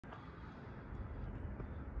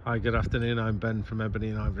Hi, good afternoon. I'm Ben from Ebony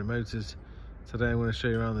and Ivory Motors. Today I'm going to show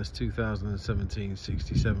you around this 2017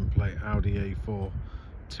 67 plate Audi A4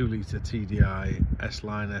 2-litre TDI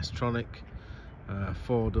S-Line S-Tronic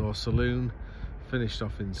 4-door saloon, finished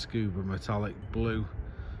off in Scuba metallic blue.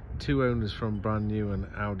 2 owners from brand new and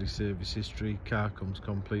Audi service history. Car comes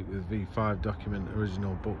complete with V5 document,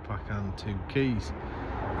 original book pack and 2 keys.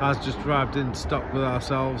 Has just arrived in stock with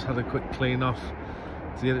ourselves, had a quick clean off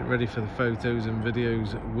to get it ready for the photos and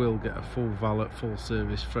videos. Will get a full valet, full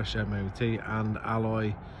service, fresh MOT and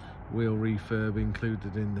alloy wheel refurb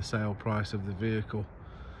included in the sale price of the vehicle.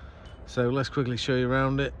 So let's quickly show you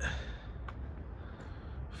around it.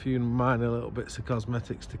 A few minor little bits of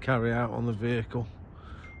cosmetics to carry out on the vehicle.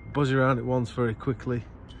 Buzz around it once very quickly,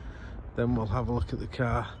 then we'll have a look at the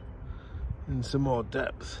car in some more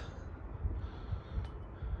depth.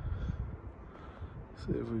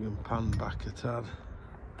 See if we can pan back a tad.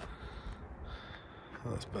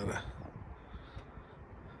 That's better.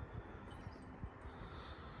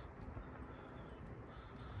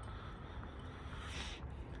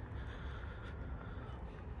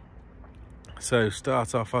 So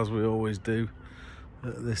start off as we always do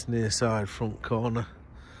at this near side front corner.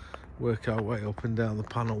 Work our way up and down the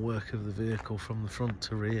panel work of the vehicle from the front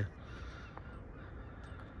to rear.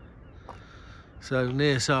 So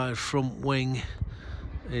near side front wing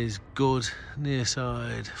is good. Near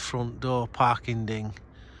side front door parking ding.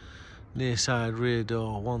 Near side rear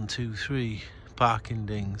door 1, 2, 3 parking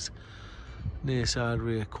dings. Near side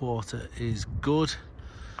rear quarter is good.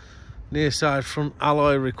 Near side front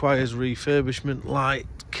alloy requires refurbishment. Light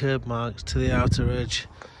curb marks to the outer edge.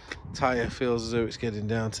 Tyre feels as though it's getting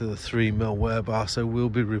down to the 3mm wear bar, so will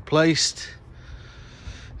be replaced.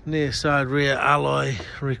 Near side rear alloy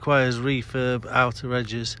requires refurb. Outer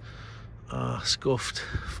edges are scuffed,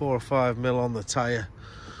 4 or 5mm on the tyre.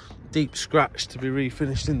 Deep scratch to be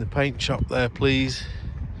refinished in the paint shop there, please.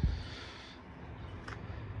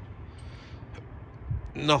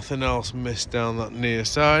 Nothing else missed down that near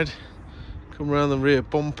side. Come around the rear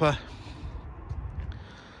bumper.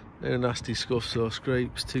 No nasty scuffs or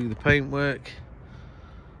scrapes to the paintwork.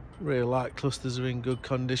 Rear light clusters are in good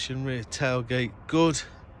condition. Rear tailgate good.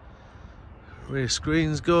 Rear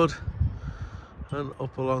screen's good. And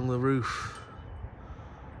up along the roof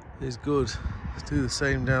is good. Let's do the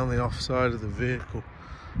same down the off side of the vehicle.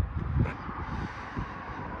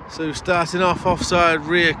 So starting off, offside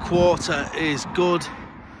rear quarter is good.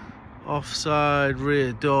 Offside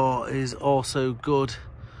rear door is also good.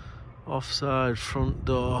 Offside front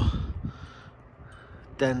door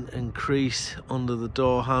dent and crease under the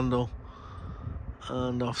door handle,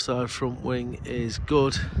 and offside front wing is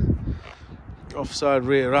good. Offside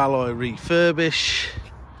rear alloy refurbish.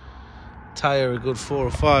 Tyre a good 4 or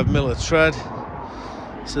 5mm tread.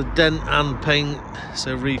 So dent and paint,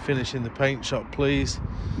 so refinish in the paint shop please.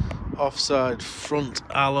 Offside front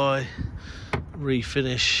alloy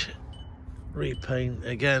refinish, repaint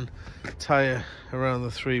again. Tyre around the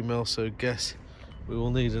 3mm, so guess we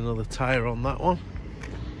will need another tyre on that one.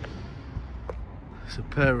 It's a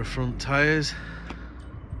pair of front tyres.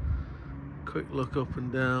 Quick look up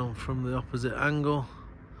and down from the opposite angle.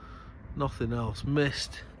 Nothing else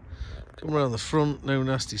missed. Come around the front, no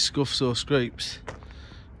nasty scuffs or scrapes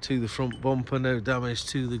to the front bumper, no damage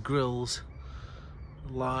to the grills,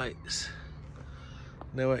 lights.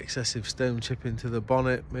 No excessive stone chipping to the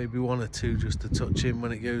bonnet, maybe 1 or 2 just to touch in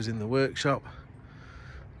when it goes in the workshop.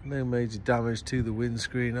 No major damage to the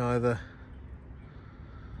windscreen either.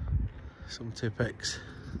 Some Tipex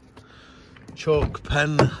chalk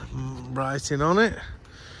pen writing on it.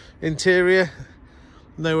 Interior,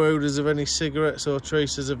 no odours of any cigarettes or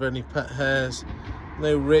traces of any pet hairs.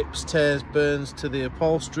 No rips, tears, burns to the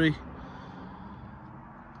upholstery.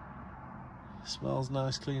 Smells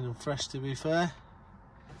nice, clean and fresh to be fair.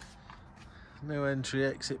 No entry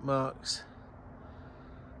exit marks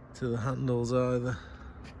to the handles either.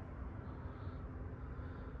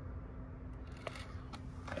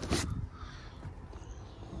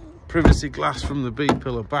 Privacy glass from the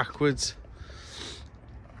B-pillar backwards.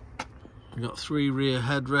 We've got 3 rear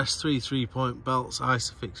headrests, 3 3-point belts,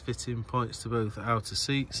 Isofix fitting points to both outer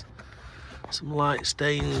seats. Some light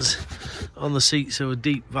stains on the seat, so a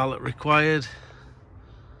deep valet required.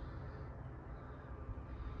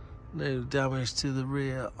 No damage to the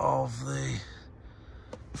rear of the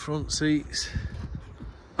front seats.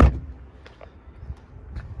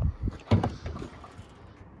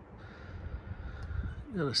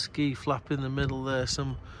 Got a ski flap in the middle there,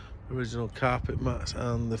 some original carpet mats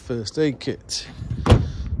and the first aid kit.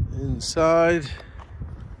 Inside,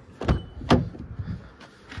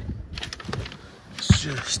 it's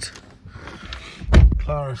just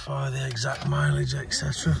clarify the exact mileage,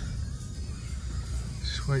 etc.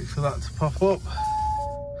 Just wait for that to pop up.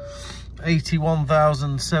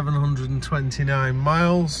 81,729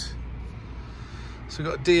 miles. So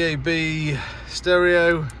we've got DAB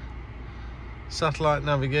stereo, satellite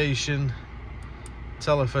navigation,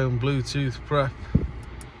 telephone Bluetooth prep,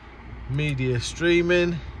 media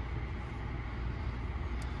streaming,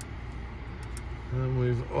 and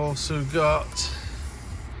we've also got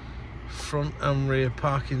front and rear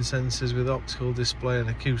parking sensors with optical display and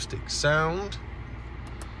acoustic sound.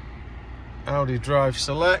 Audi Drive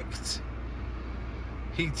Select,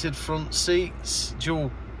 heated front seats, dual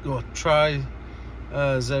or tri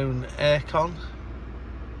zone aircon,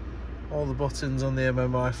 all the buttons on the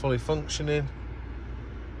MMI fully functioning,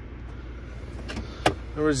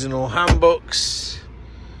 original handbooks,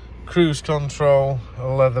 cruise control, a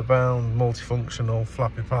leather bound multifunctional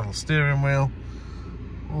flappy paddle steering wheel,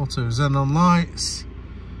 auto xenon lights,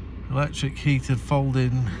 electric heated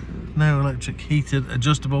folding, no electric heated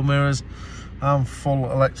adjustable mirrors, and full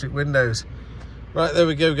electric windows. Right, there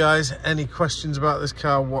we go guys. Any questions about this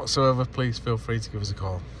car whatsoever, please feel free to give us a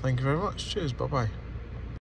call. Thank you very much. Cheers, bye bye.